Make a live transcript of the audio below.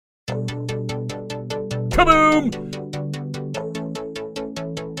Kaboom!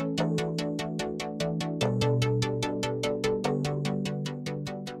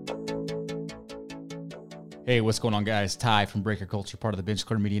 Hey, what's going on, guys? Ty from Breaker Culture, part of the Bench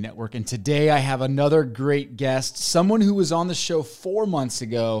Clear Media Network. And today I have another great guest, someone who was on the show 4 months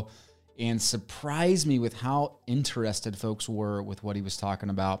ago and surprised me with how interested folks were with what he was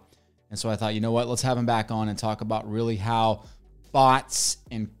talking about. And so I thought, you know what, let's have him back on and talk about really how bots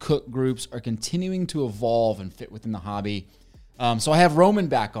and cook groups are continuing to evolve and fit within the hobby. So I have Roman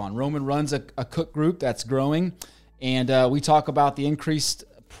back on. Roman runs a cook group that's growing, and we talk about the increased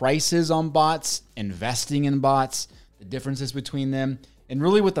prices on bots, investing in bots, the differences between them, and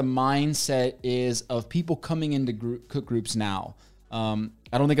really what the mindset is of people coming into cook groups now. I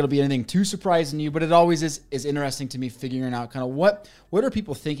don't think it'll be anything too surprising to you, but it always is interesting to me figuring out kind of what are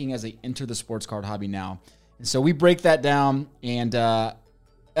people thinking as they enter the sports card hobby now. And so we break that down, and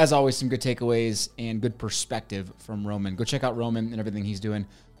as always, some good takeaways and good perspective from Roman. Go check out Roman and everything he's doing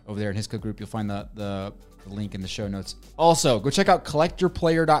over there in his cook group. You'll find the link in the show notes. Also, go check out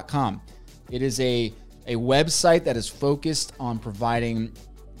collectorplayer.com. It is a website that is focused on providing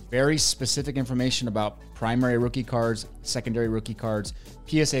very specific information about primary rookie cards, secondary rookie cards,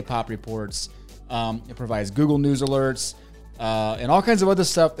 PSA pop reports. It provides Google News alerts, and all kinds of other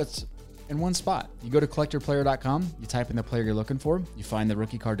stuff that's in one spot. You go to collectorplayer.com, you type in the player you're looking for, you find the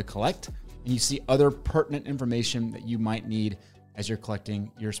rookie card to collect, and you see other pertinent information that you might need as you're collecting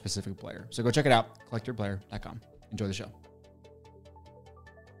your specific player. So go check it out, collectorplayer.com. Enjoy the show.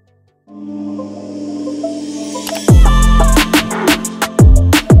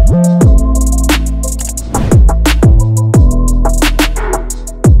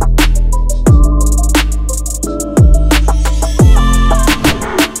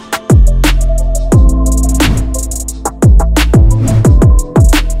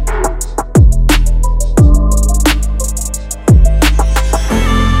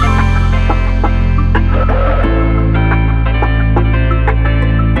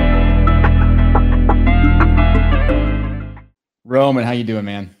 Roman, how you doing,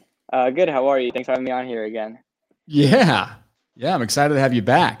 man? Good. How are you? Thanks for having me on here again. Yeah, I'm excited to have you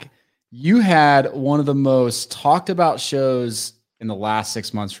back. You had one of the most talked about shows in the last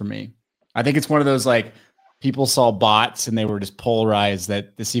 6 months for me. I think it's one of those, like, people saw bots and they were just polarized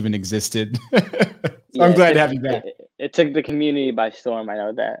that this even existed. So I'm glad to have you back. It took the community by storm. I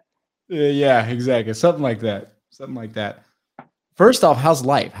know that. Yeah, exactly. Something like that. First off, how's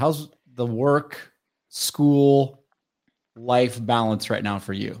life? How's the work, school, life balance right now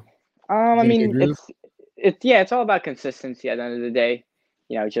for you? I mean, it's all about consistency at the end of the day.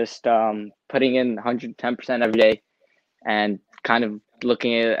 You know, just putting in 110% every day and kind of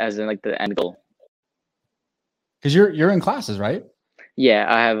looking at it as in like the end goal. Because you're in classes, right? Yeah,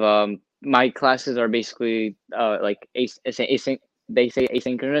 I have my classes are basically like they say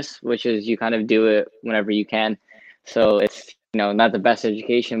asynchronous, which is you kind of do it whenever you can. So it's, not the best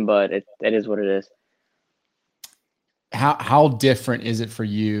education, but it is what it is. How different is it for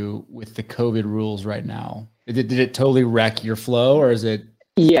you with the COVID rules right now? Did it totally wreck your flow, or is it?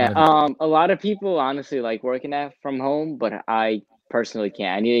 Yeah, a lot of people honestly like working from home, but I personally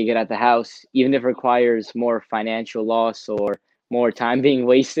can't. I need to get out the house, even if it requires more financial loss or more time being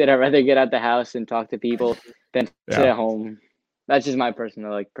wasted. I'd rather get out the house and talk to people than sit at home. That's just my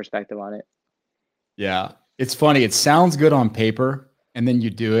personal perspective on it. Yeah, it's funny. It sounds good on paper, and then you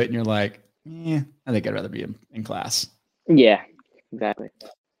do it, and you're like, I think I'd rather be in class. Yeah, exactly.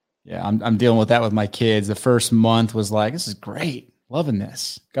 Yeah, I'm dealing with that with my kids. The first month was like, this is great. Loving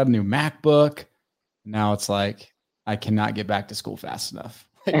this. Got a new MacBook. Now it's like, I cannot get back to school fast enough.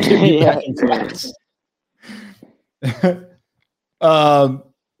 Get me back in class.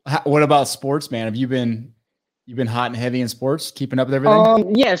 What about sports, man? Have you been hot and heavy in sports, keeping up with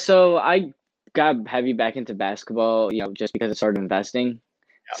everything? Yeah, so I got heavy back into basketball, just because I started investing.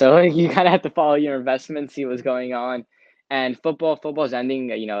 Yeah. So you kind of have to follow your investments, see what's going on. And football's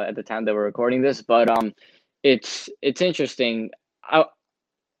ending, at the time that we're recording this, but it's interesting.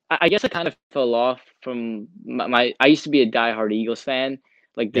 I guess I kind of fell off from I used to be a diehard Eagles fan,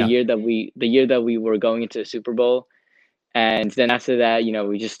 like the year that we were going into the Super Bowl. And then after that,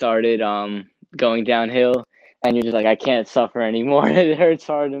 we just started going downhill, and you're just like, I can't suffer anymore. It hurts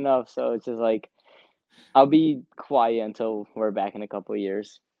hard enough. So it's just like, I'll be quiet until we're back in a couple of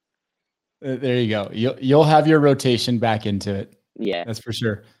years. There you go. You'll have your rotation back into it. Yeah, that's for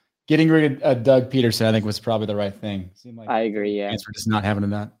sure. Getting rid of Doug Peterson, I think, was probably the right thing. Seemed like I agree. Yeah, we're just not having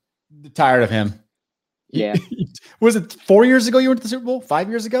enough. Tired of him. Yeah. Was it 4 years ago you went to the Super Bowl? 5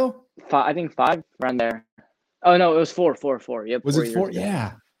 years ago? I think 5, around there. Oh no, it was 4. Yep. Was it 4?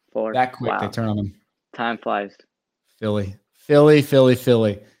 Yeah. 4. That quick, wow. They turn on them. Time flies. Philly, Philly, Philly,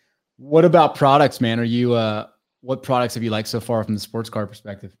 Philly. What about products, man? Are you what products have you liked so far from the sports car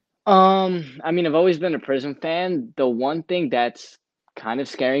perspective? I mean, I've always been a Prism fan. The one thing that's kind of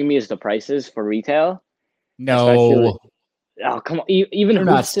scaring me is the prices for retail, especially. No, Oh, come on! Even they're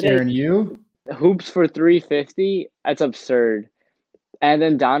not hoops today, scaring you. hoops for 350. That's absurd. And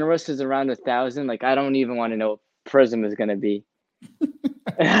then Donruss is around 1,000. Like, I don't even want to know what Prism is gonna be.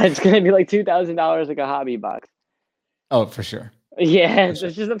 It's gonna be like $2,000, like a hobby box. Oh, for sure. Yeah, For it's sure.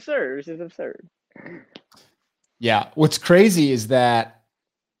 just absurd. It's just absurd. Yeah. What's crazy is that,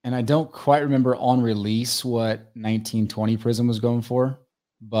 and I don't quite remember on release what 1920 Prism was going for,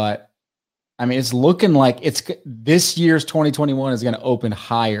 but I mean, it's looking like this year's 2021 is going to open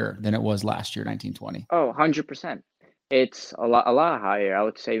higher than it was last year, 1920. Oh, 100%. It's a lot higher. I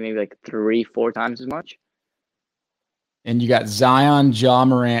would say maybe like 3, 4 times as much. And you got Zion, Ja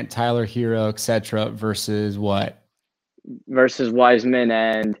Morant, Tyler Hero, etc. versus what? Versus Wiseman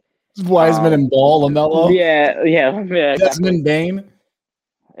and Wiseman and Ball, LaMelo, yeah, exactly. Desmond Bain.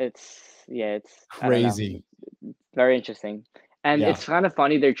 It's I don't know, Crazy. very interesting. And Yeah. it's kind of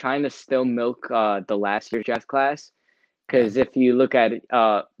funny they're trying to still milk the last year's draft class Yeah. because if you look at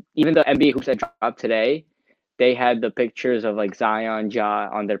even the NBA hoops that dropped today, they had the pictures of like Zion, Ja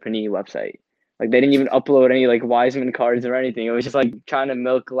on their Panini website. Like they didn't even upload any like Wiseman cards or anything. It was just like trying to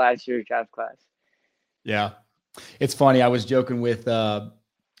milk last year's draft class. Yeah. It's funny. I was joking with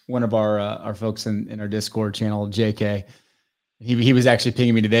one of our folks in our Discord channel, JK. He was actually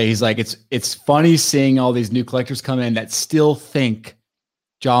pinging me today. He's like, it's funny seeing all these new collectors come in that still think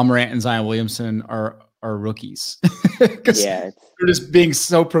Ja Morant and Zion Williamson are rookies because Yeah, they're just being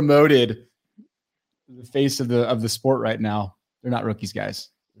so promoted. The face of the sport right now. They're not rookies, guys.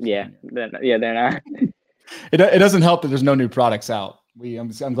 they're not. It doesn't help that there's no new products out.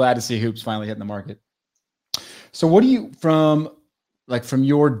 I'm glad to see hoops finally hitting the market. So what do you from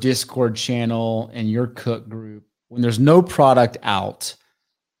your Discord channel and your cook group, when there's no product out,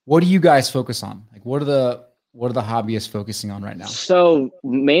 what do you guys focus on? Like what are the hobbyists focusing on right now? So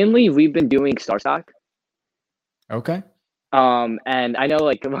mainly we've been doing Star Stock. Okay. And I know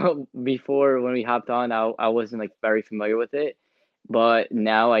like before when we hopped on, I wasn't like very familiar with it, but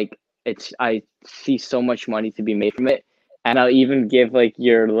now like I see so much money to be made from it. And I'll even give like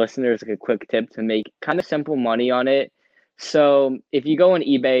your listeners like a quick tip to make kind of simple money on it. So if you go on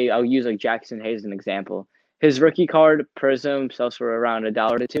eBay, I'll use like Jackson Hayes as an example. His rookie card Prism sells for around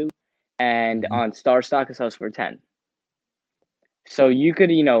 $1 to $2, and Mhm. on Star Stock it sells for 10. So you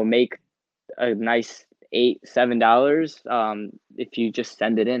could, make a nice $8, $7 if you just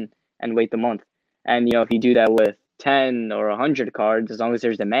send it in and wait the month. And if you do that with 10 or 100 cards, as long as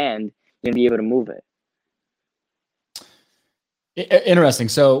there's demand, you're gonna be able to move it. Interesting.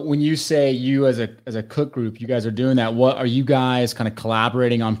 So when you say you as a cook group, you guys are doing that, what are you guys kind of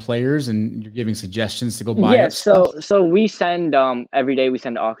collaborating on players and you're giving suggestions to go buy Yeah, up stuff? so we send every day we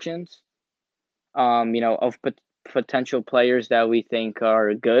send auctions, of potential players that we think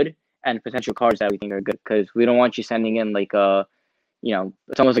are good and potential cards that we think are good because we don't want you sending in like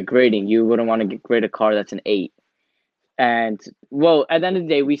it's almost like grading. You wouldn't want to grade a card that's an 8. And well, at the end of the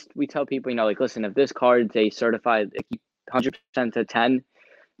day, we tell people, like, listen, if this card's a certified like 100% to 10,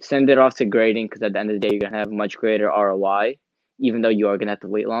 send it off to grading because at the end of the day, you're gonna have much greater ROI, even though you are gonna have to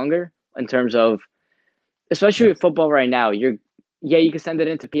wait longer. In terms of, especially Yeah. with football right now, you can send it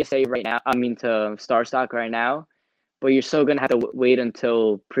into PSA right now. I mean, to Star Stock right now, but you're still gonna have to wait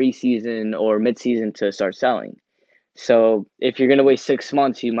until preseason or midseason to start selling. So if you're gonna wait 6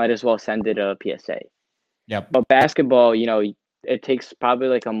 months, you might as well send it a PSA. Yep. But basketball, it takes probably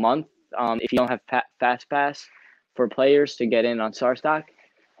like a month if you don't have Fast Pass for players to get in on Star Stock.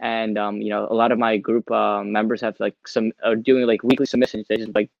 And, a lot of my group members have like are doing like weekly submissions. They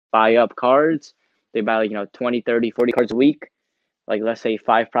just like buy up cards. They buy like, 20, 30, 40 cards a week. Like let's say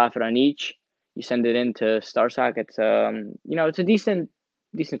 5 profit on each. You send it into Star Stock. It's, it's a decent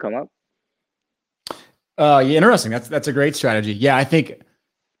come up. Yeah, interesting. That's a great strategy. Yeah, I think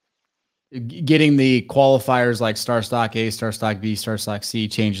getting the qualifiers like Star Stock A, Star Stock B, Star Stock C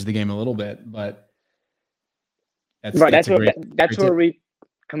changes the game a little bit, but Right. that's a That's great where tip. we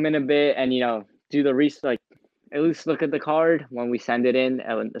come in a bit and do the research. Like at least look at the card when we send it in,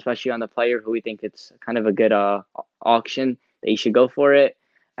 and especially on the player who we think it's kind of a good auction that you should go for it.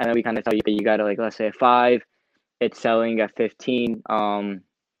 And then we kind of tell you that you got to like let's say a 5, it's selling at 15.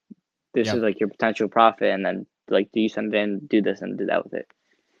 This Yeah. is like your potential profit, and then like do you send it in, do this and do that with it.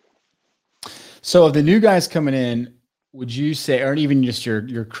 So of the new guys coming in, would you say, or even just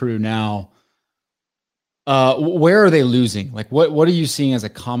your crew now, Where are they losing? Like, what are you seeing as a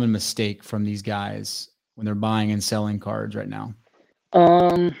common mistake from these guys when they're buying and selling cards right now?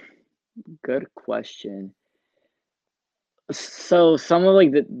 Good question. So some of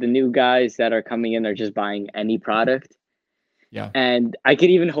like the new guys that are coming in are just buying any product. Yeah. And I could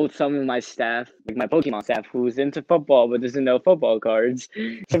even hold some of my staff, like my Pokemon staff, who's into football but doesn't know football cards.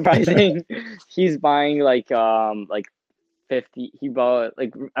 Surprising. He's buying like 50. He bought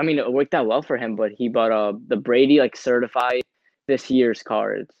like, I mean, it worked out well for him, but he bought the Brady like certified this year's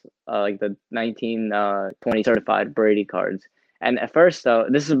cards, like the 1920 certified Brady cards. And at first,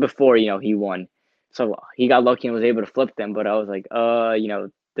 this is before he won, so he got lucky and was able to flip them. But I was like,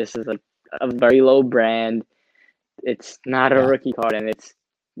 this is like a very low brand. It's not a Yeah. rookie card, and it's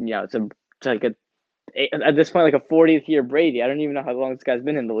like a at this point like a 40th year Brady. I don't even know how long this guy's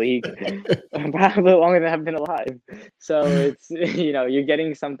been in the league. Probably longer than I've been alive. So it's you're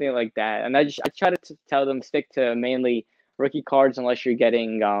getting something like that, and I try to tell them stick to mainly rookie cards unless you're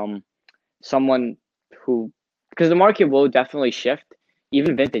getting someone who, because the market will definitely shift.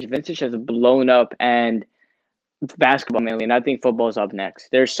 Even vintage has blown up, and basketball mainly, and I think football's up next.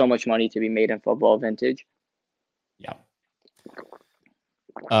 There's so much money to be made in football vintage. Yeah.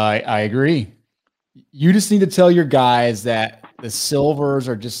 I agree. You just need to tell your guys that the silvers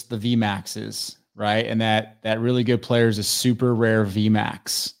are just the VMAXs, right? And that really good player is a super rare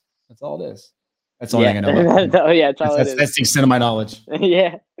VMAX. That's all it is. That's the only thing I know about. Yeah, that's all it is. That's the extent of my knowledge.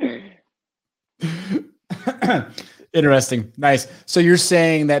 Yeah. Interesting. Nice. So you're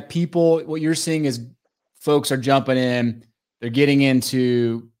saying that what you're seeing is folks are jumping in, they're getting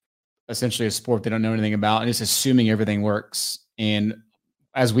into essentially a sport they don't know anything about and just assuming everything works. And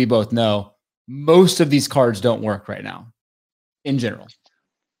as we both know, most of these cards don't work right now in general.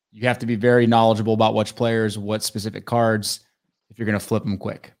 You have to be very knowledgeable about which players, what specific cards, if you're going to flip them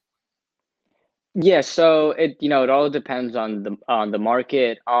quick. Yeah, so it all depends on the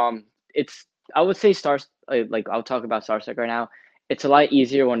market. I would say stars, like I'll talk about StarStack right now. It's a lot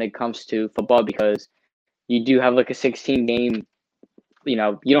easier when it comes to football because you do have like a 16 game. You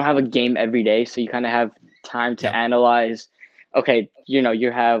don't have a game every day, so you kind of have time to analyze. Okay,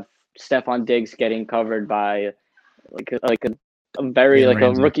 you have Stephon Diggs getting covered by a very like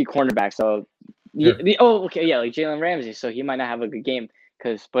a rookie cornerback. So like Jalen Ramsey. So he might not have a good game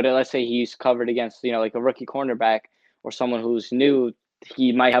but let's say he's covered against like a rookie cornerback or someone who's new.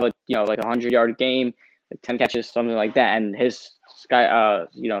 He might have a like 100-yard game, like 10 catches, something like that, and his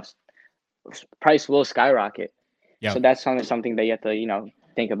price will skyrocket. Yeah. So that's something that you have to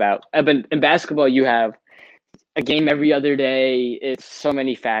think about. But in basketball, you have a game every other day. It's so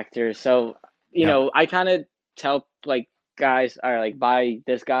many factors. So I kind of tell like guys are like buy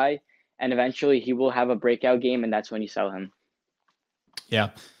this guy, and eventually he will have a breakout game, and that's when you sell him. Yeah.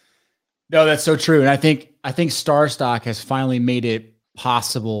 No, that's so true. And I think StarStock has finally made it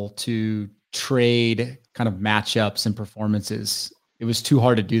possible to trade kind of matchups and performances. It was too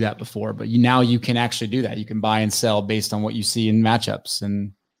hard to do that before, but now you can actually do that. You can buy and sell based on what you see in matchups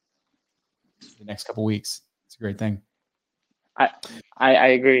in the next couple of weeks. It's a great thing. I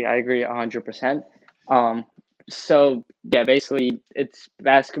agree. I agree 100%. So yeah, basically it's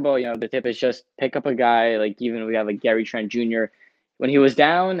basketball. The tip is just pick up a guy. Like even we have like Gary Trent Jr. when he was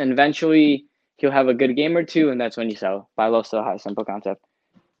down, and eventually he'll have a good game or two, and that's when you sell. Buy low, sell high. Simple concept.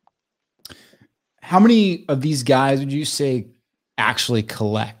 How many of these guys would you say actually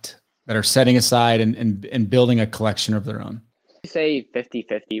collect that are setting aside and building a collection of their own? I say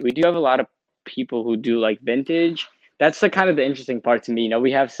 50-50. We do have a lot of people who do like vintage. That's the kind of the interesting part to me.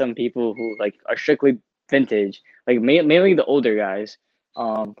 We have some people who like are strictly vintage, like mainly the older guys, who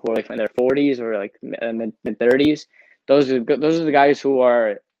are like in their 40s or like mid 30s. Those are the guys who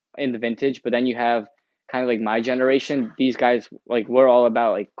are in the vintage. But then you have kind of like my generation. These guys, like we're all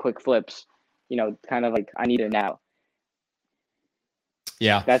about like quick flips. Kind of like I need it now.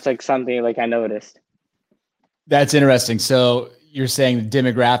 Yeah, that's like something like I noticed. That's interesting. So you're saying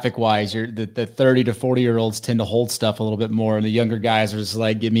demographic wise, the 30 to 40-year-olds tend to hold stuff a little bit more, and the younger guys are just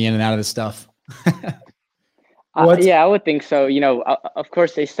like, get me in and out of this stuff. Yeah, I would think so. Of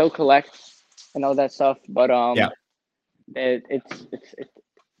course they still collect and all that stuff, but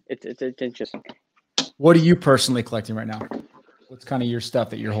it's interesting. What are you personally collecting right now? What's kind of your stuff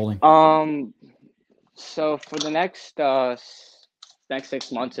that you're holding? So for the next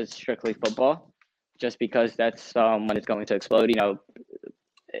 6 months, it's strictly football, just because that's when it's going to explode. Different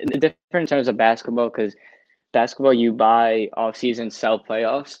in terms of basketball, because basketball you buy off season, sell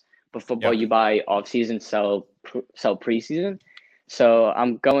playoffs, but football you buy off season, sell preseason. So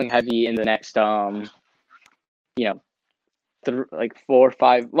I'm going heavy in the next like 4 or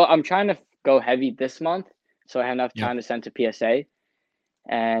 5. Well, I'm trying to go heavy this month, so I have enough Yep. time to send to PSA,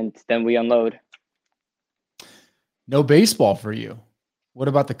 and then we unload. No baseball for you. What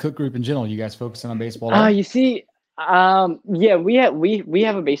about the Cook Group in general? You guys focusing on baseball at all? You see, yeah, we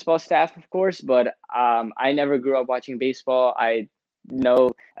have a baseball staff, of course, but I never grew up watching baseball. I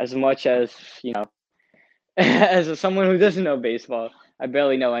know as much as, as someone who doesn't know baseball. I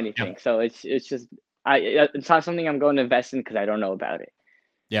barely know anything. Yep. So it's just it's not something I'm going to invest in because I don't know about it.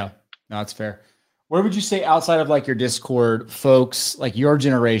 Yeah. No, that's fair. Where would you say outside of like your Discord, folks, like your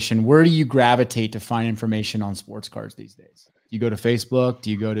generation, where do you gravitate to find information on sports cards these days? Do you go to Facebook? Do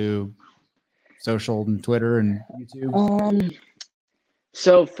you go to social and Twitter and YouTube?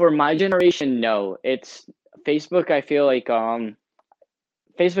 So for my generation, no. It's Facebook. I feel like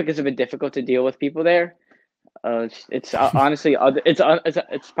Facebook is a bit difficult to deal with people there. It's honestly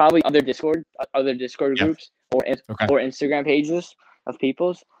it's probably other Discord Yeah. groups or Okay. or Instagram pages of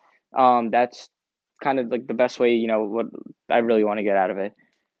people's. That's kind of like the best way, what I really want to get out of it.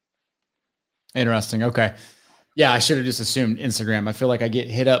 Interesting. Okay. Yeah, I should have just assumed Instagram. I feel like I get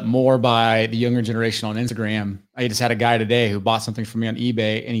hit up more by the younger generation on Instagram. I just had a guy today who bought something from me on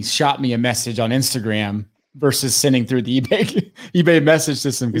eBay and he shot me a message on Instagram versus sending through the eBay message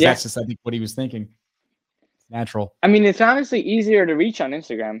system because that's just, I think, what he was thinking. It's natural. I mean, it's honestly easier to reach on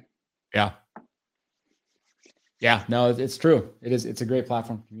Instagram. Yeah. Yeah, no, it's true. It is. It's a great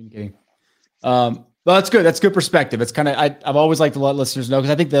platform for communicating. Well, that's good. That's good perspective. It's kind of, I've always liked to let listeners know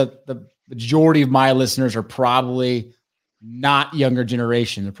because I think the majority of my listeners are probably not younger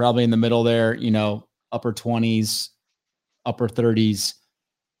generation. They're probably in the middle there, upper 20s, upper 30s.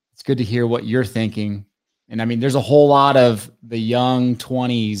 It's good to hear what you're thinking. And I mean, there's a whole lot of the young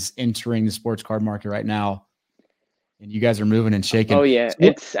 20s entering the sports card market right now. And you guys are moving and shaking. Oh yeah.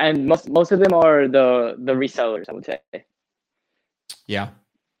 And most of them are the resellers, I would say. Yeah.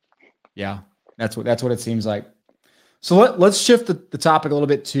 Yeah. That's what it seems like. So let's shift the topic a little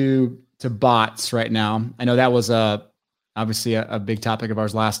bit to bots right now. I know that was obviously a big topic of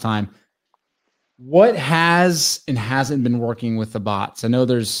ours last time. What has and hasn't been working with the bots? I know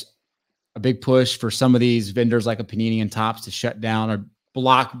there's a big push for some of these vendors like a Panini and Topps to shut down or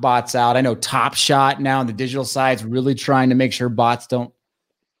block bots out. I know Top Shot now on the digital side is really trying to make sure bots don't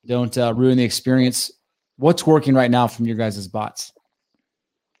ruin the experience. What's working right now from your guys' bots?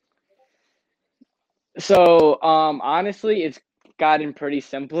 So, honestly, it's gotten pretty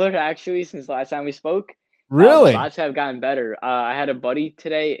simpler actually since the last time we spoke. Really? Bots have gotten better. I had a buddy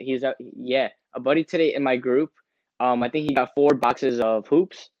today. A buddy today in my group. I think he got 4 boxes of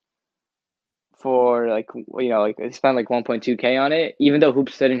hoops for like he spent like 1.2K on it. Even though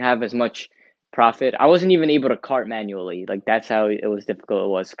hoops didn't have as much profit, I wasn't even able to cart manually. Like that's how it was difficult it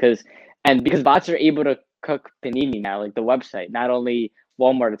was because bots are able to cook Panini now, like the website, not only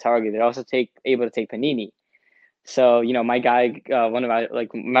Walmart or Target, they're also able to take Panini. So, my guy, one of my like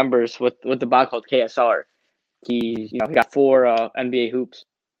members with the bot called KSR, he got 4 NBA hoops,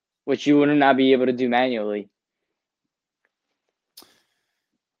 which you would not be able to do manually.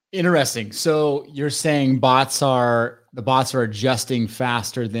 Interesting. So you're saying the bots are adjusting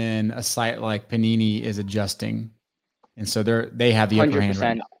faster than a site like Panini is adjusting, and so they have the upper hand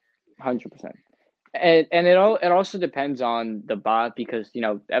right now. 100%. And it also depends on the bot because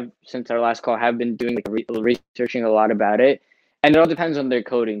since our last call, I have been doing researching a lot about it, and it all depends on their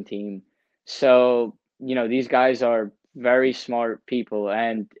coding team. So these guys are very smart people,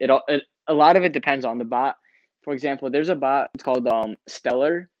 and a lot of it depends on the bot. For example, there's a bot, it's called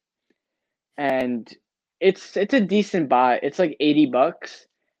Stellar, and it's a decent bot. It's like $80,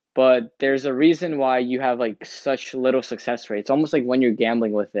 but there's a reason why you have like such little success rate. It's almost like when you're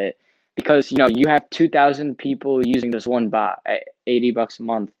gambling with it. Because you have 2,000 people using this one bot at $80 a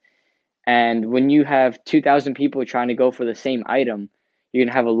month, and when you have 2,000 people trying to go for the same item, you're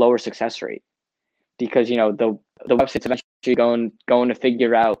gonna have a lower success rate because the website's eventually going to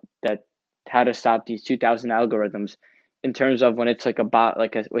figure out that how to stop these 2,000 algorithms in terms of when it's like a bot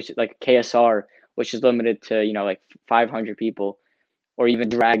like a KSR, which is limited to like 500 people, or even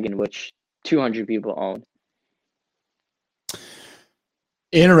Dragon, which 200 people own.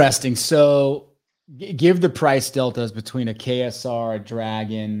 Interesting. So give the price deltas between a KSR, a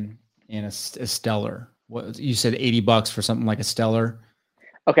Dragon, and a Stellar. What you said, $80 for something like a Stellar.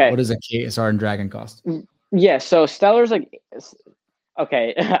 Okay. What does a KSR and Dragon cost? Yeah. So Stellar's like,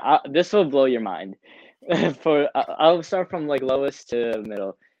 okay, this will blow your mind. I'll start from like lowest to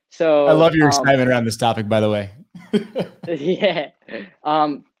middle. So I love your excitement around this topic, by the way. Yeah.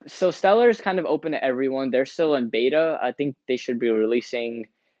 So Stellar is kind of open to everyone. They're still in beta. I think they should be releasing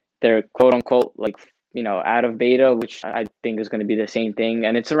their quote unquote like out of beta, which I think is going to be the same thing.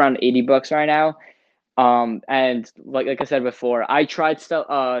 And it's around $80 right now. And like I said before, I tried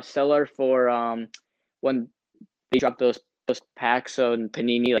Stellar for when they dropped those packs on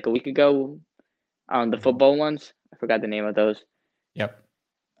Panini like a week ago on the Mhm. football ones. I forgot the name of those. Yep.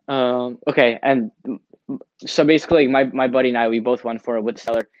 Okay, and so basically, my buddy and I, we both went for it with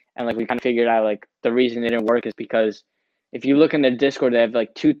Stellar, and like we kind of figured out like the reason it didn't work is because if you look in the Discord, they have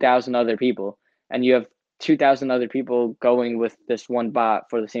like 2,000 other people, and you have 2,000 other people going with this one bot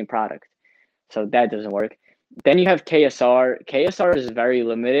for the same product, so that doesn't work. Then you have KSR. KSR is very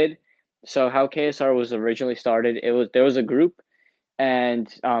limited. So how KSR was originally started, there was a group,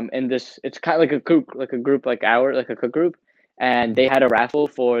 and in this, it's kind of like a group like a cook group, and they had a raffle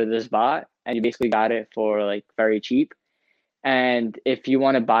for this bot, and you basically got it for like very cheap. And if you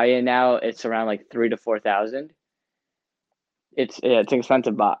want to buy it now, it's around like 3 to 4 thousand. It's an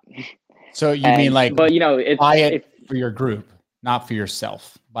expensive bot. So you mean And like but you know it's buy if it for your group, not for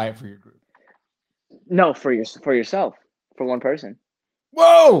yourself. Buy it for your group. no for yourself, for one person.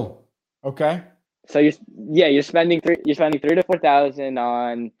 Whoa. Okay. So you're spending 3 to 4 thousand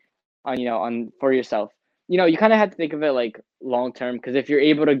on on for yourself. You kind of have to think of it like long term, because if you're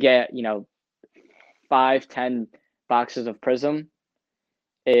able to get 5, 10 boxes of Prism,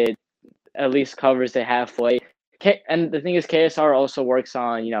 it at least covers it halfway. And the thing is, KSR also works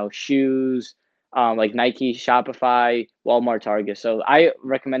on shoes, like Nike, Shopify, Walmart, Target. So I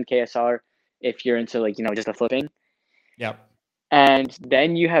recommend KSR if you're into like just the flipping. Yep. And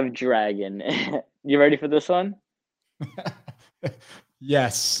then you have Dragon. You ready for this one?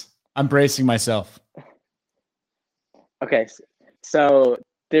 Yes. I'm bracing myself. Okay, so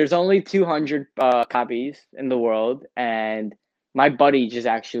there's only 200 copies in the world, and my buddy just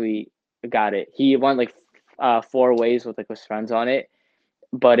actually got it. He won like 4 ways with like his friends on it,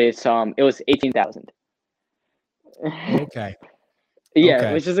 but it was 18,000. Okay. Yeah,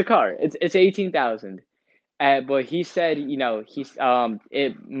 Okay. which is a car. It's 18,000. But he said, like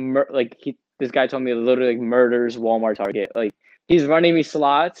he this guy told me it literally like murders Walmart, Target. Like he's running me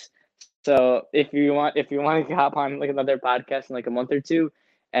slots. So if you want to hop on like another podcast in like a month or two,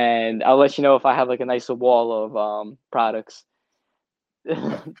 and I'll let you know if I have like a nice wall of products.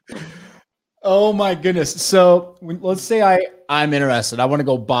 Oh my goodness. So let's say I'm interested. I want to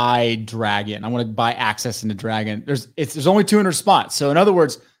go buy Dragon. I want to buy access into Dragon. There's only 200 spots. So in other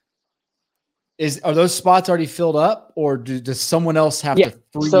words, are those spots already filled up, or does someone else have Yeah. to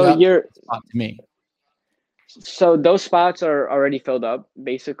free So up you're a spot to me? so those spots are already filled up.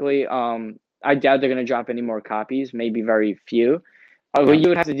 Basically, I doubt they're gonna drop any more copies. Maybe very few. What Yeah, you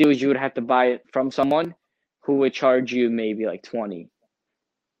would have to do is you would have to buy it from someone who would charge you maybe like 20.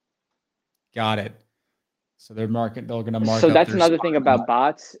 got it. So they're going to mark So up that's their another spot. thing about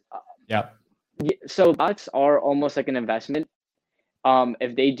bots. Yep. So bots are almost like an investment.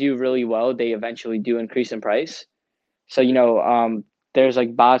 If they do really well, they eventually do increase in price. So there's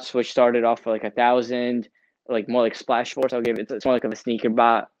like bots which started off for like 1,000, like more like Splash Force. I'll give it. It's more like of a sneaker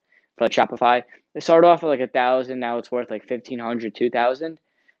bot for like Shopify. They started off at like 1,000. Now it's worth like 1,500, 2,000.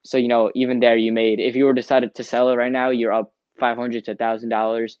 So even there, you made, if you were decided to sell it right now, you're up 500 to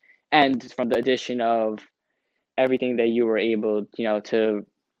 $1,000, and from the addition of everything that you were able to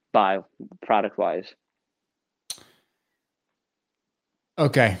buy product wise.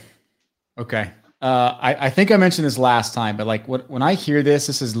 Okay. Okay. I think I mentioned this last time, but like when I hear this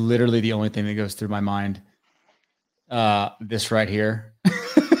is literally the only thing that goes through my mind. This right here,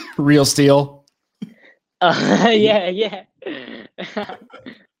 Real Steel. Yeah, yeah.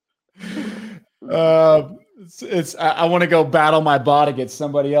 I want to go battle my bot against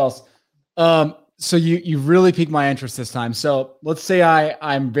somebody else. So you really piqued my interest this time. So let's say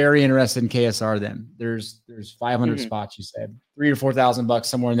I'm very interested in KSR. Then there's 500 Mhm. spots. You said $3,000 to $4,000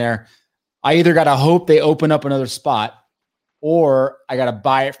 somewhere in there. I either got to hope they open up another spot, or I got to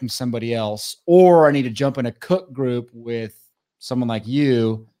buy it from somebody else, or I need to jump in a cook group with someone like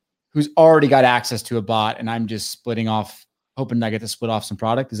you who's already got access to a bot, and I'm just splitting off, hoping I get to split off some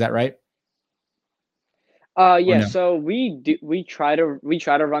product. Is that right? Or Yeah, no? so we try to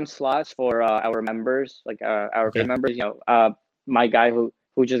run slots for our members, like our Okay. paid members. My guy who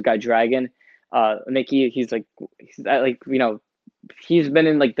just got Dragon, Nikki. He's been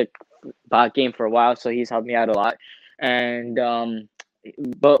in like the bot game for a while, so he's helped me out a lot. And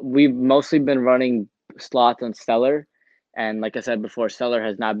but we've mostly been running slots on Stellar, and like I said before, Stellar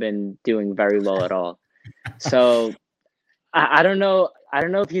has not been doing very well at all. So I don't know. I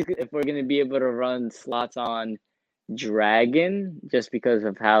don't know if we're gonna be able to run slots on Dragon, just because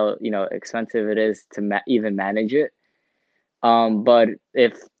of how expensive it is to even manage it. But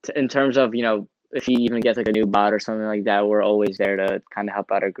in terms of if he even gets like a new bot or something like that, we're always there to kind of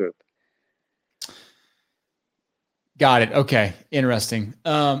help out our group. Got it. Okay. Interesting.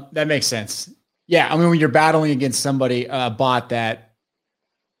 That makes sense. Yeah. I mean, when you're battling against somebody, a bot that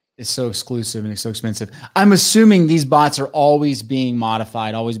is so exclusive and it's so expensive, I'm assuming these bots are always being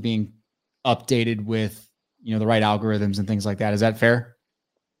modified, always being updated with, the right algorithms and things like that. Is that fair?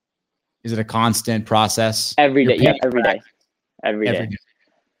 Is it a constant process? Every day. Yeah. Every day.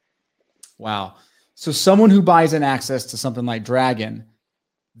 Wow. So someone who buys in access to something like Dragon,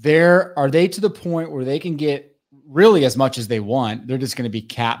 are they to the point where they can get really as much as they want? They're just going to be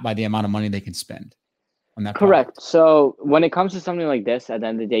capped by the amount of money they can spend on that Correct. product. So when it comes to something like this, at the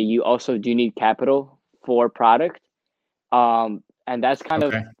end of the day, you also do need capital for product. And that's kind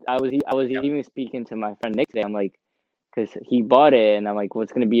of, I was even speaking to my friend Nick today. I'm like, because he bought it, and I'm like,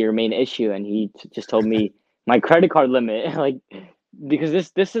 what's going to be your main issue? And he just told me my credit card limit, like, because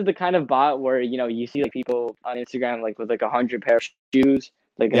this is the kind of bot where, you see like people on Instagram, like with like 100 pair of shoes,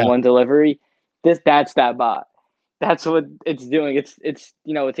 like in one delivery. That's that bot. That's what it's doing. It's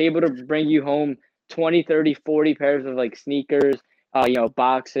able to bring you home 20, 30, 40 pairs of like sneakers,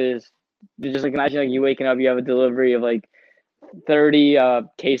 boxes. Just like imagine like you waking up, you have a delivery of like 30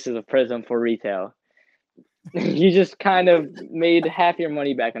 cases of Prism for retail. You just kind of made half your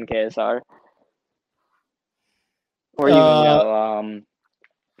money back on KSR. Or even,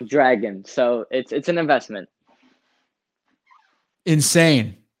 Dragon. So it's an investment.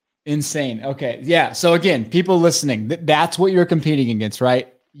 Insane. Okay. Yeah. So again, people listening, that's what you're competing against,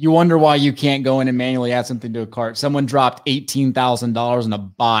 right? You wonder why you can't go in and manually add something to a cart. Someone dropped $18,000 in a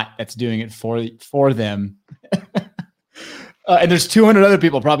bot that's doing it for them. And there's 200 other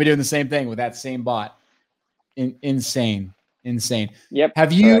people probably doing the same thing with that same bot. Insane. Yep.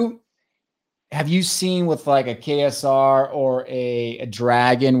 Have you seen with like a KSR or a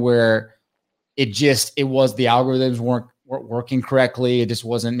Dragon where it was the algorithms weren't working correctly? It just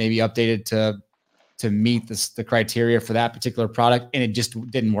wasn't maybe updated to meet the criteria for that particular product, and it just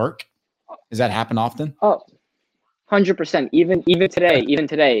didn't work? Does that happen often? Oh, 100%. Even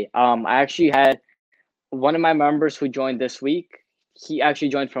today, I actually had one of my members who joined this week. He actually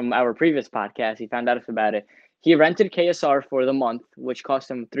joined from our previous podcast. He found out about it. He rented KSR for the month, which cost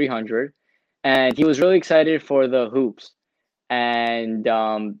him $300, and he was really excited for the hoops. And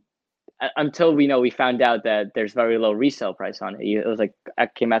until we found out that there's very low resale price on it. It was like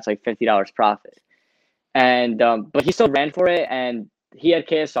came out to like $50 profit. And but he still ran for it, and he had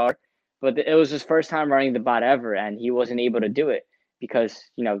KSR, but it was his first time running the bot ever, and he wasn't able to do it because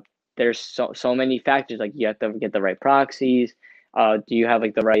there's so many factors. Like you have to get the right proxies. Do you have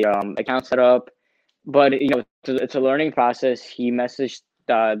like the right account set up? But it's a learning process. He messaged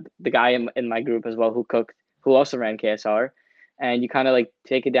the guy in my group as well who also ran KSR, and you kind of like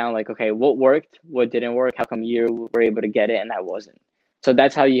take it down like, okay, what worked, what didn't work, how come you were able to get it and that wasn't. So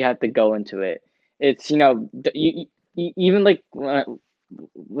that's how you have to go into it. It's you even like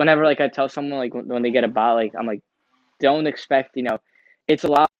whenever like I tell someone like when they get a bot, like I'm like, don't expect it's a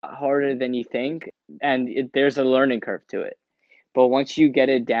lot harder than you think, and there's a learning curve to it. But once you get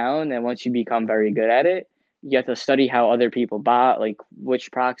it down and once you become very good at it, you have to study how other people bot, like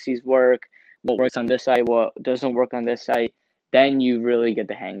which proxies work, what works on this site, what doesn't work on this site. Then you really get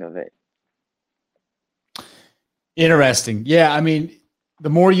the hang of it. Interesting. Yeah, I mean, the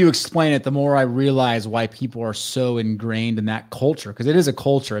more you explain it, the more I realize why people are so ingrained in that culture, because it is a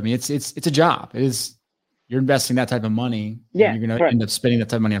culture. I mean, it's a job. It is. You're investing that type of money. Yeah, you're going to end up spending that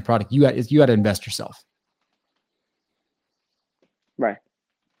type of money on product. You got to invest yourself. Right.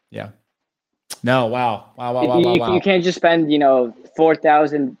 Yeah. No. Wow. You can't just spend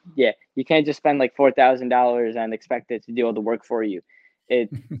 $4,000. Yeah, you can't just spend like $4,000 and expect it to do all the work for you. It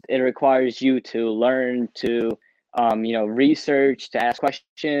requires you to learn, to research, to ask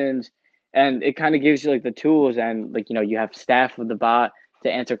questions, and it kind of gives you like the tools, and like you have staff of the bot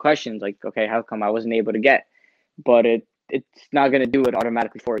to answer questions like, okay, how come I wasn't able to get? But it's not going to do it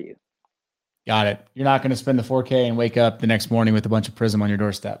automatically for you. Got it. You're not going to spend the $4K and wake up the next morning with a bunch of Prism on your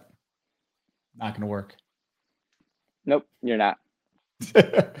doorstep. Not going to work. Nope, you're not.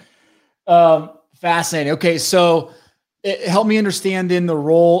 Fascinating. Okay, so help me understand in the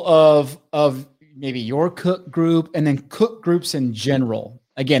role of maybe your cook group and then cook groups in general.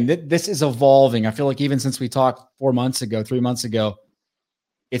 Again, this is evolving. I feel like even since we talked 3 months ago,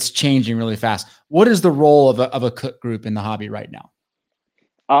 it's changing really fast. What is the role of a cook group in the hobby right now?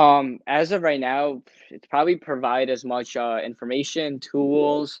 As of right now, it's probably provide as much information,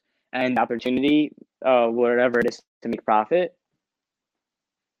 tools, and opportunity, whatever it is, to make profit.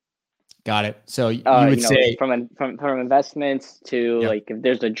 Got it. So you would say from investments to like if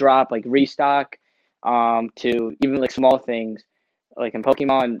there's a drop, like restock, to even like small things, like in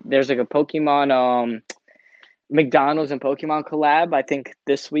Pokemon. There's like a Pokemon McDonald's and Pokemon collab, I think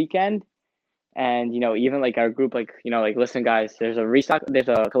this weekend. And, even like our group, like, like, listen, guys, there's a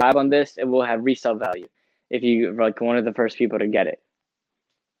collab on this. It will have resale value if you like one of the first people to get it.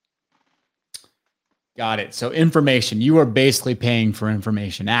 Got it. So information, you are basically paying for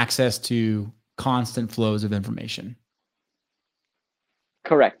information, access to constant flows of information.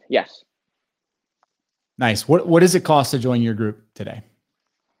 Correct. Yes. Nice. What does it cost to join your group today?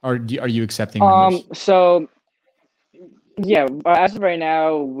 Or are you accepting members? So yeah, as of right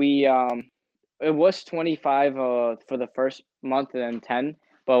now, we it was 25 for the first month and then 10,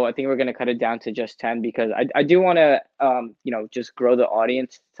 but I think we're gonna cut it down to just 10 because I do want to just grow the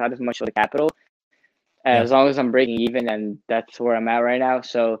audience. It's not as much of the capital. As long as I'm breaking even, and that's where I'm at right now.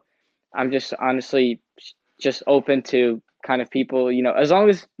 So I'm just honestly just open to kind of people, as long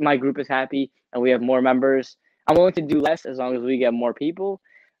as my group is happy and we have more members, I'm willing to do less as long as we get more people.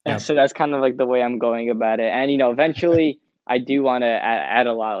 Yeah. So that's kind of like the way I'm going about it. And, eventually I do want to add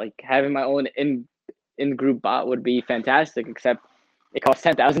a lot, like having my own in-group bot would be fantastic, except it costs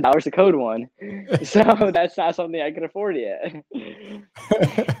 $10,000 to code one. So that's not something I can afford yet.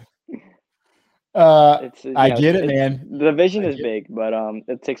 I get it, man. The vision is big, but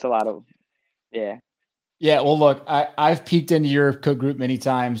it takes a lot of, yeah. Yeah, well, look, I've peeked into your code group many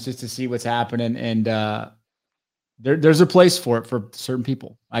times just to see what's happening, and there's a place for it for certain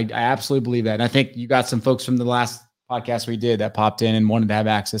people. I absolutely believe that, and I think you got some folks from the last podcast we did that popped in and wanted to have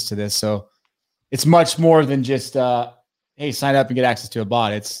access to this. So it's much more than just hey, sign up and get access to a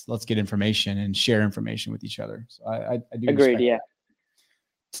bot. It's let's get information and share information with each other. So I do agreed. Yeah.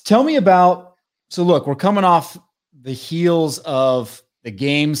 Tell me about. So look, we're coming off the heels of the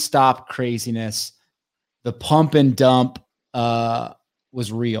GameStop craziness. The pump and dump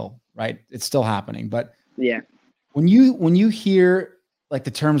was real, right? It's still happening. But yeah, when you hear like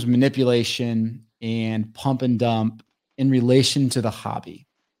the terms manipulation and pump and dump in relation to the hobby,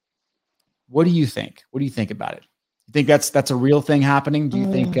 what do you think? What do you think about it? You think that's a real thing happening? Do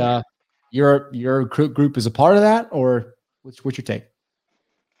you think your group is a part of that, or what's your take?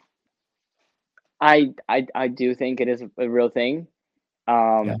 I do think it is a real thing.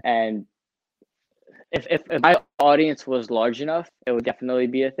 And if my audience was large enough, it would definitely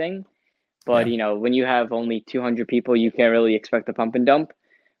be a thing. But when you have only 200 people, you can't really expect a pump and dump.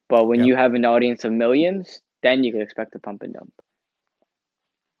 But when you have an audience of millions, then you can expect a pump and dump.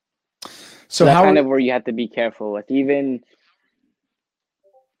 So that's kind of where you have to be careful with. Even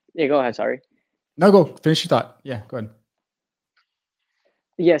go ahead. Sorry. No, go finish your thought. Yeah, go ahead.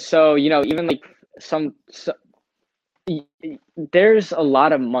 Yeah. So even like there's a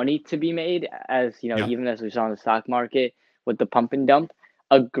lot of money to be made, as even as we saw in the stock market with the pump and dump.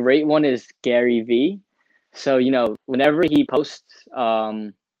 A great one is Gary V. So whenever he posts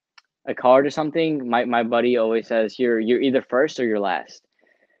a card or something, my buddy always says you're either first or you're last.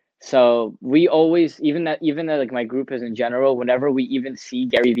 So we always, even that like my group is in general, whenever we even see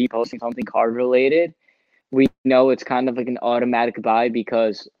Gary V posting something card related, we know it's kind of like an automatic buy,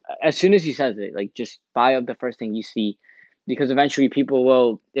 because as soon as he says it, like just buy up the first thing you see, because eventually people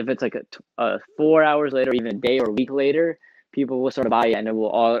will, if it's like a 4 hours later, even a day or a week later, people will start to buy it and it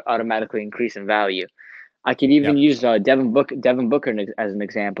will automatically increase in value. I could even use Devin Booker as an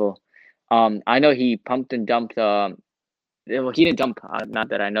example. I know he pumped and dumped. Well, he didn't dump, not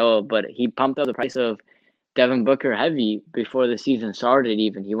that I know of, but he pumped up the price of Devin Booker heavy before the season started.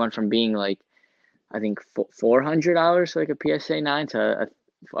 Even he went from being like, I think $400 like a PSA 9 to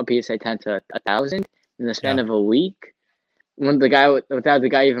a PSA 10 to $1,000 in the span of a week. When without the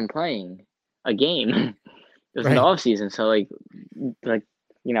guy even playing a game, it was in the off season. So like what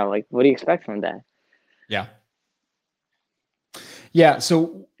do you expect from that? Yeah. Yeah.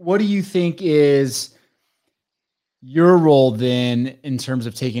 So what do you think is your role then in terms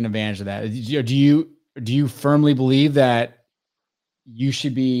of taking advantage of that? Do you firmly believe that you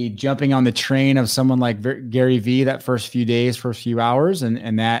should be jumping on the train of someone like Gary V that first few days, first few hours, and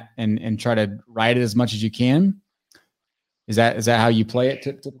try to ride it as much as you can? Is that how you play it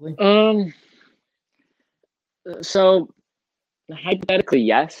typically? So hypothetically,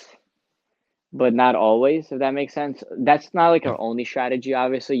 yes, but not always, if that makes sense. That's not like our only strategy,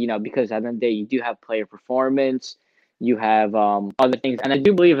 obviously, because at the end of the day, you do have player performance, you have other things. And I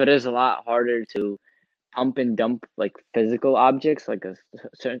do believe it is a lot harder to pump and dump like physical objects, like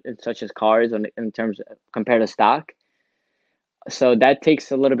such as cars in terms of, compared to stock. So that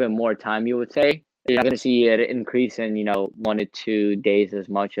takes a little bit more time, you would say. You're not going to see it increase in 1 to 2 days as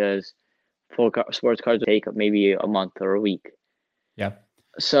much as sports cards would take maybe a month or a week. Yeah.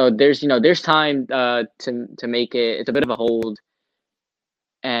 So there's time to make it. It's a bit of a hold,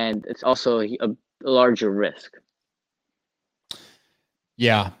 and it's also a larger risk.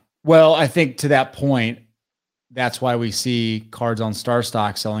 Yeah. Well, I think to that point, that's why we see cards on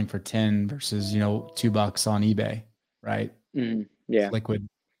StarStock selling for 10 versus, $2 on eBay, right? Yeah. It's liquid.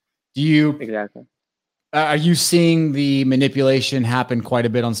 Exactly. Are you seeing the manipulation happen quite a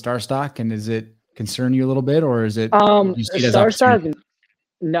bit on StarStock, and does it concern you a little bit, or is it, you see it as opportunity?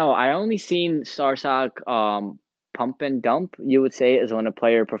 No, I only seen StarStock pump and dump, you would say, is when a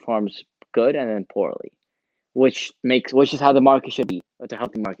player performs good and then poorly, which is how the market should be. It's a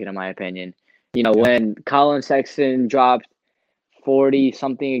healthy market, in my opinion. When Colin Sexton dropped 40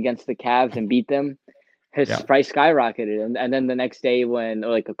 something against the Cavs and beat them, his price skyrocketed, and then the next day, or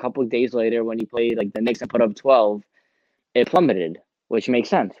like a couple of days later, when he played like the Knicks and put up 12, it plummeted, which makes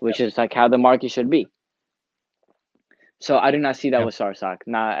sense, which is like how the market should be. So I do not see that with StarStock,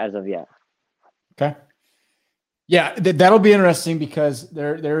 not as of yet. Okay. Yeah, that'll be interesting because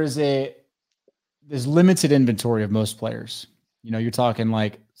there's limited inventory of most players. You're talking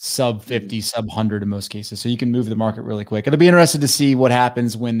like sub 50, sub 100 in most cases. So you can move the market really quick. It'll be interesting to see what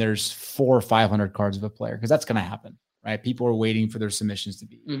happens when there's 400 or 500 cards of a player, because that's going to happen, right? People are waiting for their submissions to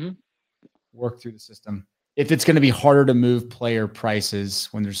be worked through the system. If it's going to be harder to move player prices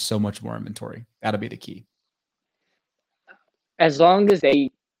when there's so much more inventory, that'll be the key. As long as they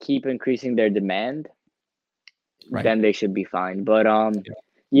keep increasing their demand, then they should be fine. But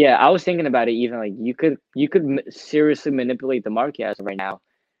yeah, I was thinking about it. Even like you could seriously manipulate the market as of right now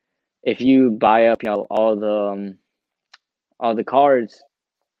if you buy up, all the cards.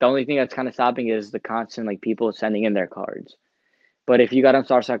 The only thing that's kind of stopping is the constant like people sending in their cards. But if you got on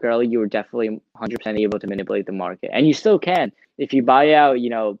StarStock early, you were definitely 100% able to manipulate the market, and you still can if you buy out,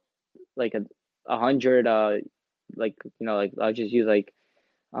 like 100. Like I'll just use like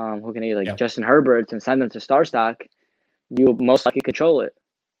who can I use, like Justin Herbert, and send them to StarStock, you most likely control it.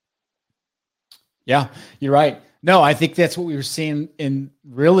 Yeah, you're right. No, I think that's what we were seeing in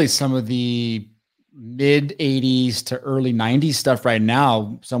really some of the mid 80s to early 90s stuff right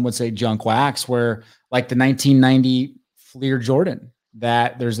now. Some would say junk wax, where like the 1990 Fleer Jordan,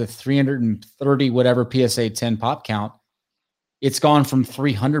 that there's a 330 whatever PSA 10 pop count. It's gone from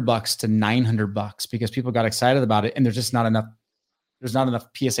 $300 to $900 because people got excited about it, and there's just not enough. There's not enough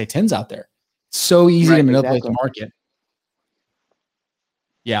PSA 10s out there. It's so easy to manipulate the market.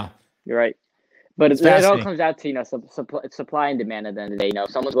 Yeah, you're right. But it all comes out to supply and demand at the end of the day.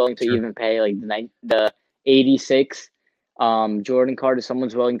 If someone's willing to even pay like the 86 Jordan card, if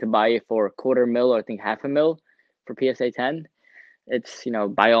someone's willing to buy it for $250,000 or I think $500,000 for PSA 10, it's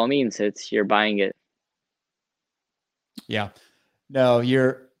by all means, you're buying it. Yeah. No,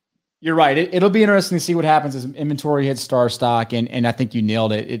 you're right. It'll be interesting to see what happens as inventory hits StarStock, and I think you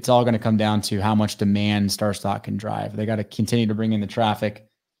nailed it. It's all going to come down to how much demand StarStock can drive. They got to continue to bring in the traffic,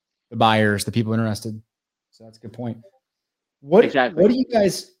 the buyers, the people interested. So that's a good point. What do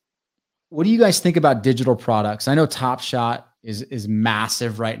you guys think about digital products? I know Top Shot is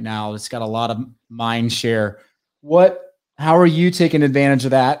massive right now. It's got a lot of mind share. How are you taking advantage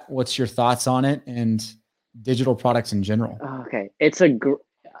of that? What's your thoughts on it and digital products in general? Okay. It's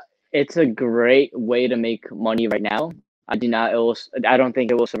a great way to make money right now. I don't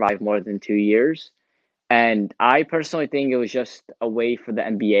think it will survive more than 2 years. And I personally think it was just a way for the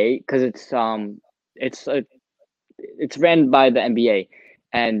NBA, because it's ran by the NBA,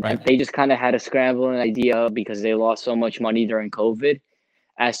 and they just kind of had a scrambling idea because they lost so much money during COVID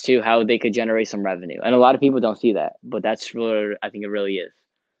as to how they could generate some revenue. And a lot of people don't see that, but that's where I think it really is.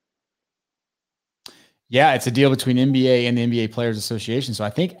 Yeah, it's a deal between NBA and the NBA Players Association. So I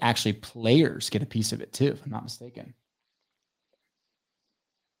think actually players get a piece of it too, if I'm not mistaken.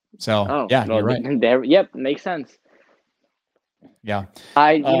 So you're right. Yep, makes sense. Yeah.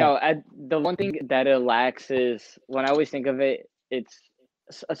 The one thing that it lacks is, when I always think of it, it's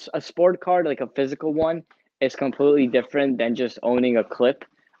a sport card, like a physical one, is completely different than just owning a clip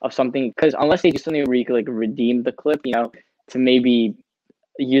of something. Because unless they do something where you could like redeem the clip, to maybe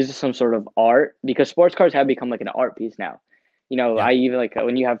use some sort of art, because sports cards have become like an art piece now. I even like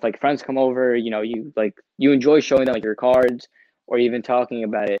when you have like friends come over, you enjoy showing them like your cards or even talking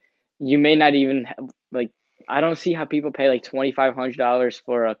about it. You may not even I don't see how people pay like $2,500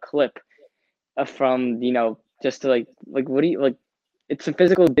 for a clip from, just to like what do you like? It's a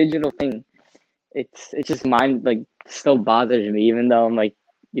physical digital thing. It's just still bothers me, even though I'm like,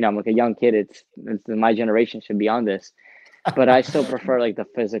 I'm like a young kid. It's my generation should be on this, but I still prefer like the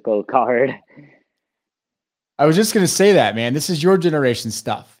physical card. I was just going to say that, man. This is your generation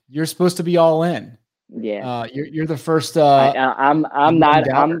stuff. You're supposed to be all in. Yeah. You're the first. I'm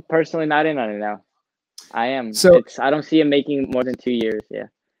not. I'm personally not in on it now. I am. So I don't see him making more than 2 years. Yeah.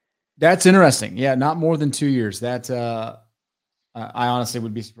 That's interesting. Yeah, not more than 2 years. That I honestly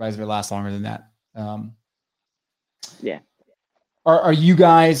would be surprised if it lasts longer than that. Yeah. Are you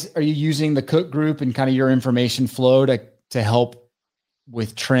using the Cook Group and kind of your information flow to help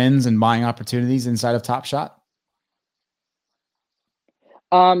with trends and buying opportunities inside of Top Shot?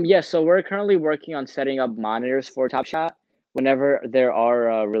 Yeah, so we're currently working on setting up monitors for Top Shot. Whenever there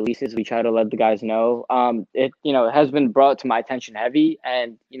are releases, we try to let the guys know. It it has been brought to my attention heavy,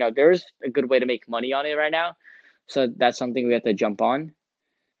 and there's a good way to make money on it right now. So that's something we have to jump on.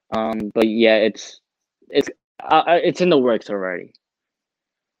 But yeah, it's in the works already.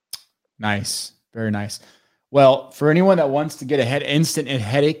 Nice. Very nice. Well, for anyone that wants to get instant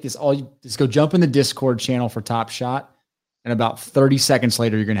headache, just go jump in the Discord channel for Top Shot, and about 30 seconds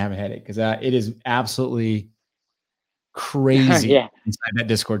later, you're going to have a headache because it is absolutely crazy Yeah. inside that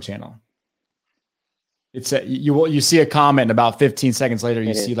Discord channel. It's you see a comment, and about 15 seconds later,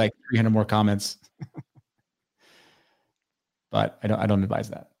 you see like 300 more comments. But I don't advise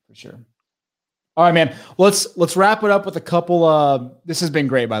that for sure. All right, man. Let's wrap it up with a couple. This has been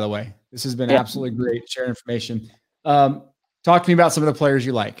great, by the way. This has been absolutely great sharing information. Talk to me about some of the players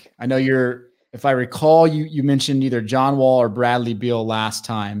you like. I know if I recall, you mentioned either John Wall or Bradley Beal last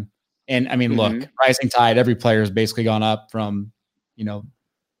time. And I mean, look, rising tide, every player has basically gone up from,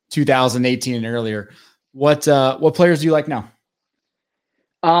 2018 and earlier. What players do you like now?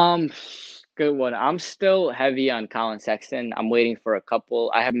 Good one. I'm still heavy on Colin Sexton. I'm waiting for a couple.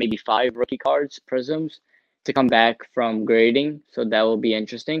 I have maybe 5 rookie cards, Prisms, to come back from grading. So that will be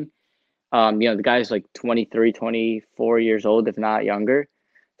interesting. The guy's like 23, 24 years old, if not younger.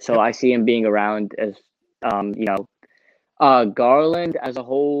 So I see him being around as, Garland as a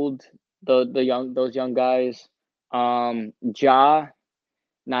hold, those young guys. Ja,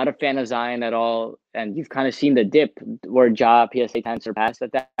 not a fan of Zion at all. And you've kind of seen the dip where Ja PSA 10 surpassed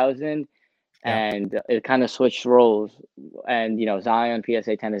 1,000. And it kind of switched roles. And, Zion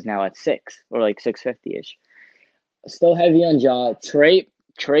PSA 10 is now at 6 or like 650-ish. Still heavy on Ja. Trae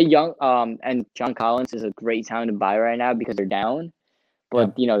Young and John Collins is a great time to buy right now because they're down.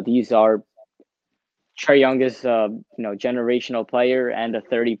 But, these are Trae Young is generational player and a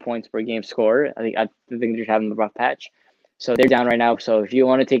 30 points per game scorer. I think they're having a rough patch. So they're down right now. So if you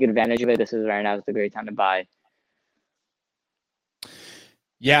want to take advantage of it, this is right now. It's a great time to buy.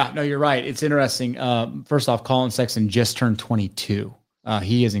 Yeah, no, you're right. It's interesting. First off, Colin Sexton just turned 22.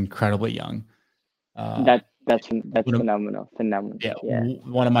 He is incredibly young. That's phenomenal. Yeah,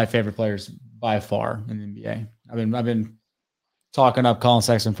 one of my favorite players by far in the NBA. I've been talking up Colin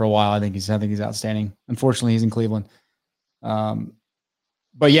Sexton for a while. I think he's outstanding. Unfortunately, he's in Cleveland.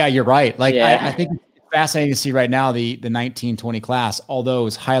 But yeah, you're right. Like I think it's fascinating to see right now the 1920 class, although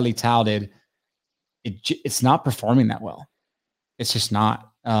it's highly touted, it's not performing that well. It's just not.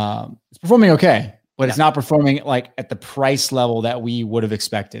 It's performing okay, but it's not performing like at the price level that we would have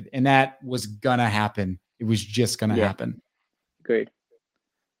expected. And that was gonna happen. It was just gonna happen. Agreed.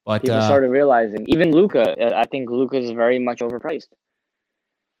 But people started realizing, even Luka, I think Luka is very much overpriced.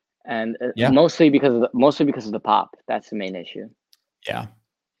 And mostly because of the pop. That's the main issue. Yeah.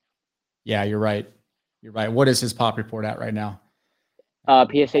 Yeah, you're right. You're right. What is his pop report at right now?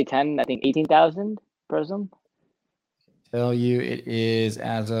 PSA 10, I think 18,000 Prism. Tell you it is,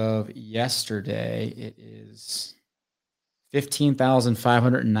 as of yesterday, it is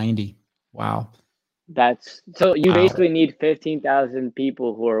 15,590. Wow. That's so you basically need 15,000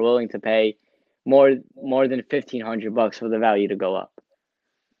 people who are willing to pay more than $1,500 for the value to go up.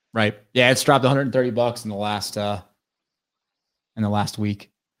 Right. Yeah, it's dropped $130 in the last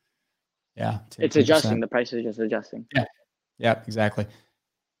week. Yeah. It's adjusting. The price is just adjusting. Yeah. Yeah, exactly.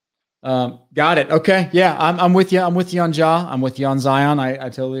 Got it. Okay. Yeah, I'm with you. I'm with you on Ja. I'm with you on Zion. I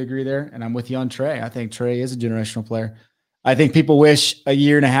totally agree there. And I'm with you on Trae. I think Trae is a generational player. I think people wish a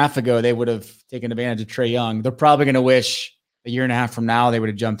year and a half ago they would have taken advantage of Trae Young. They're probably going to wish a year and a half from now they would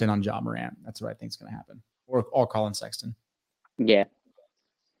have jumped in on Ja Morant. That's what I think is going to happen. Or Colin Sexton. Yeah.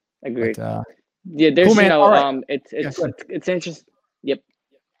 Agreed. But, there's cool, man. It's interesting. Yep.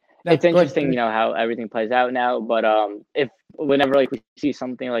 No, it's interesting, how everything plays out now. But if whenever we see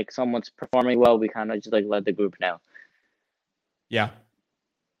something like someone's performing well, we kind of just let the group know. Yeah.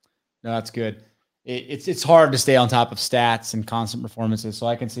 No, that's good. It's hard to stay on top of stats and constant performances. So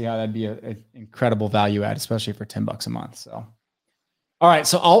I can see how that'd be an incredible value add, especially for $10 a month. So, all right.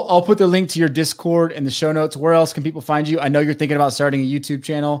 So I'll put the link to your Discord in the show notes. Where else can people find you? I know you're thinking about starting a YouTube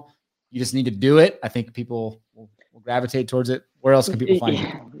channel. You just need to do it. I think people will gravitate towards it. Where else can people find you?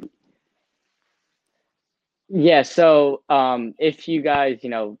 Yeah. So if you guys,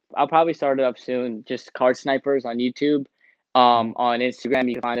 I'll probably start it up soon. Just Card Snipers on YouTube. On Instagram,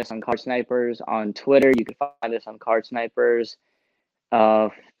 you can find us on Card Snipers. On Twitter, you can find us on Card Snipers.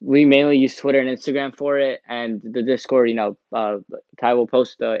 We mainly use Twitter and Instagram for it, and the Discord. Ty will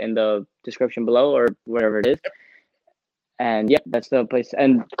post in the description below or wherever it is. And yeah, that's the place.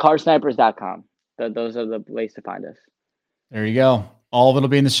 And cardsnipers.com. Those are the ways to find us. There you go. All of it will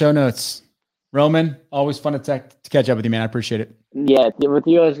be in the show notes. Roman, always fun to catch up with you, man. I appreciate it. Yeah, with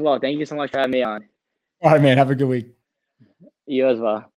you as well. Thank you so much for having me on. All right, man. Have a good week. You as well.